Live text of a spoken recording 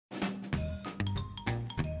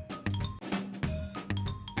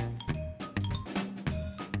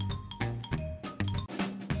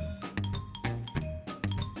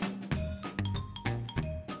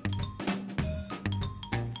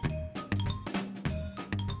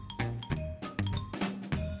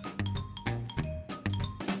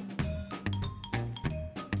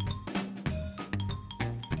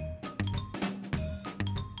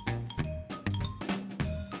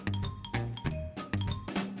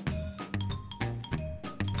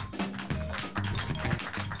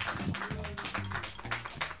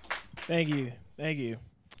Thank you. Thank you.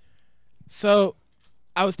 So,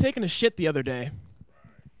 I was taking a shit the other day,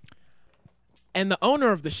 and the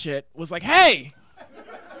owner of the shit was like, "Hey,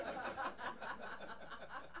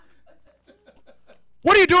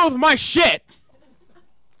 what are you doing with my shit?"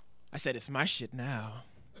 I said, "It's my shit now."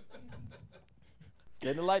 Get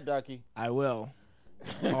in the light, darky. I will.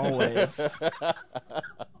 Always. I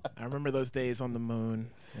remember those days on the moon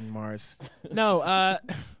and Mars. No,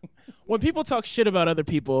 when people talk shit about other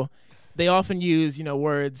people, they often use,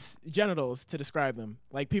 words, genitals to describe them.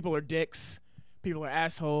 Like people are dicks, people are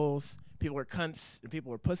assholes, people are cunts, and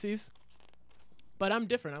people are pussies. But I'm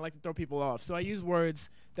different. I like to throw people off. So I use words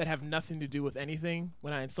that have nothing to do with anything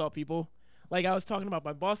when I insult people. Like I was talking about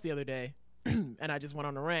my boss the other day, and I just went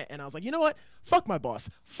on a rant, and I was like, you know what? Fuck my boss.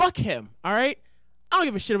 Fuck him, all right? I don't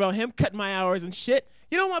give a shit about him cutting my hours and shit.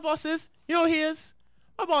 You know what my boss is? You know what he is?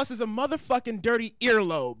 My boss is a motherfucking dirty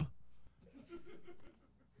earlobe.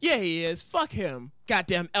 Yeah, he is. Fuck him.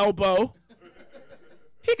 Goddamn elbow.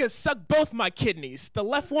 He could suck both my kidneys, the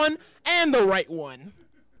left one and the right one.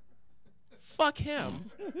 Fuck him.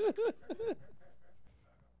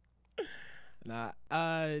 Nah,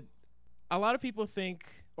 a lot of people think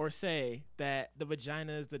or say that the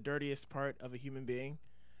vagina is the dirtiest part of a human being.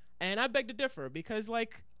 And I beg to differ because,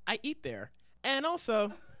 like, I eat there. And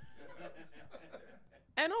also,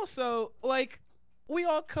 like, we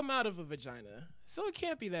all come out of a vagina. So it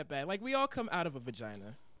can't be that bad. Like, we all come out of a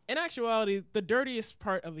vagina. In actuality, the dirtiest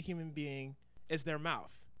part of a human being is their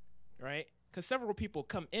mouth, right? Because several people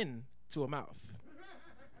come in to a mouth.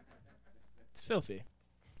 It's filthy.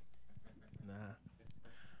 Nah.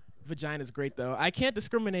 Vagina's great, though. I can't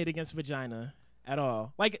discriminate against vagina at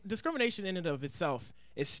all. Like, discrimination in and of itself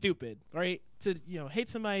is stupid, right? To, hate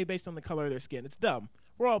somebody based on the color of their skin. It's dumb.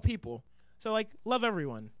 We're all people. So, like, love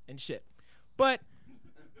everyone and shit. But,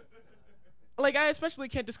 like, I especially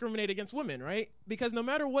can't discriminate against women, right? Because no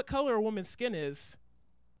matter what color a woman's skin is,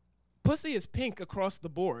 pussy is pink across the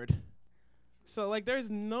board. So, like,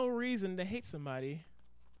 there's no reason to hate somebody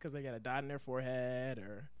because they got a dot in their forehead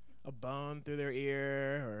or a bone through their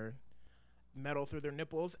ear or metal through their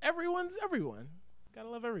nipples. Everyone's everyone. Gotta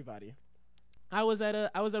love everybody. I was at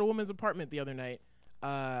a woman's apartment the other night,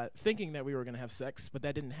 thinking that we were gonna have sex, but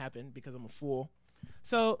that didn't happen because I'm a fool.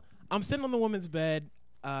 So I'm sitting on the woman's bed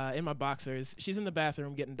in my boxers. She's in the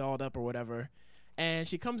bathroom getting dolled up or whatever, and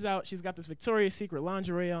she comes out. She's got this Victoria's Secret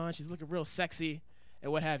lingerie on. She's looking real sexy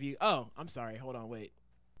and what have you. Oh, I'm sorry. Hold on, wait.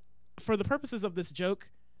 For the purposes of this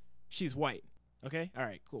joke, she's white. Okay? All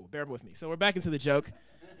right, cool. Bear with me. So we're back into the joke.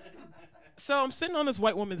 So I'm sitting on this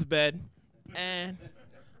white woman's bed, and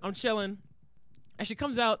I'm chilling, and she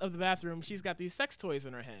comes out of the bathroom. She's got these sex toys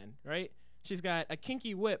in her hand, right? She's got a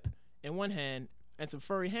kinky whip in one hand and some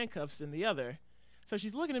furry handcuffs in the other. So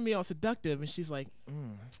she's looking at me all seductive, and she's like,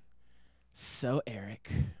 so, Eric,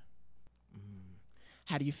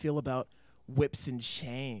 how do you feel about whips and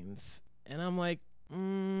chains? And I'm like,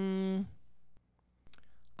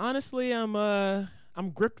 honestly, I'm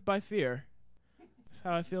gripped by fear. That's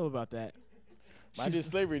how I feel about that. Mine did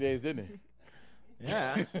slavery days, didn't it?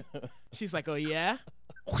 Yeah. She's like, oh, yeah?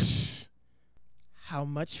 How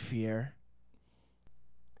much fear?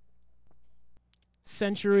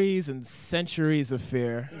 Centuries and centuries of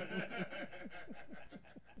fear.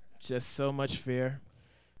 Just so much fear.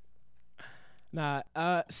 Nah,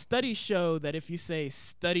 studies show that if you say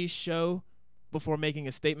studies show before making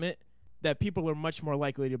a statement, that people are much more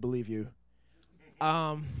likely to believe you.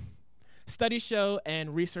 Studies show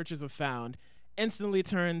and researchers have found instantly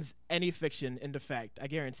turns any fiction into fact. I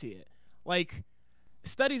guarantee it. Like,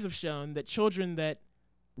 studies have shown that children that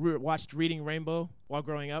watched Reading Rainbow while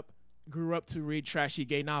growing up grew up to read trashy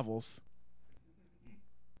gay novels.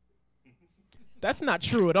 That's not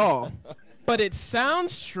true at all, but it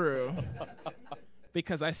sounds true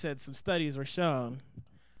because I said some studies were shown.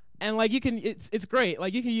 And like it's great.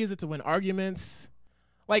 Like you can use it to win arguments.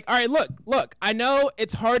 Like, all right, look, I know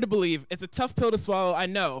it's hard to believe. It's a tough pill to swallow, I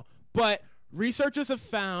know. But researchers have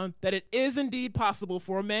found that it is indeed possible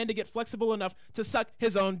for a man to get flexible enough to suck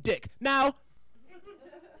his own dick. Now,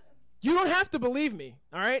 you don't have to believe me,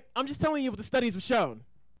 all right? I'm just telling you what the studies have shown.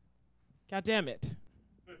 God damn it.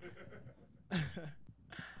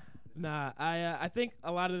 Nah, I think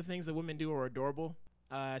a lot of the things that women do are adorable,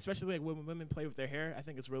 especially like when women play with their hair. I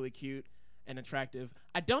think it's really cute and attractive.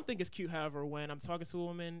 I don't think it's cute, however, when I'm talking to a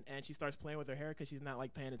woman and she starts playing with her hair because she's not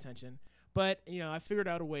like paying attention. But, I figured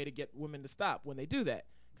out a way to get women to stop when they do that.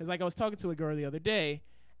 Because like I was talking to a girl the other day,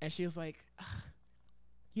 and she was like,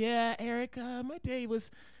 yeah, Eric, my day was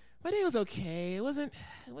okay. It wasn't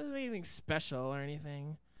anything special or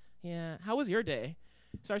anything. Yeah, how was your day?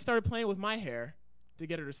 So I started playing with my hair to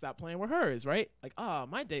get her to stop playing with hers, right? Like, oh,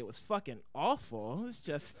 my day was fucking awful. It was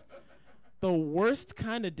just the worst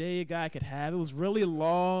kind of day a guy could have. It was really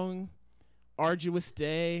long, arduous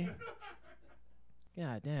day.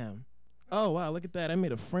 God damn. Oh, wow, look at that. I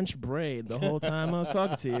made a French braid the whole time I was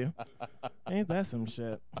talking to you. Ain't that some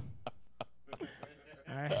shit?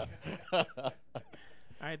 All right. All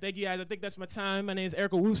right, thank you guys. I think that's my time. My name is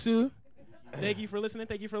Eric Owusu. Thank you for listening.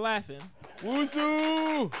 Thank you for laughing.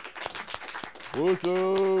 Wusu!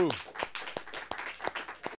 Wusu!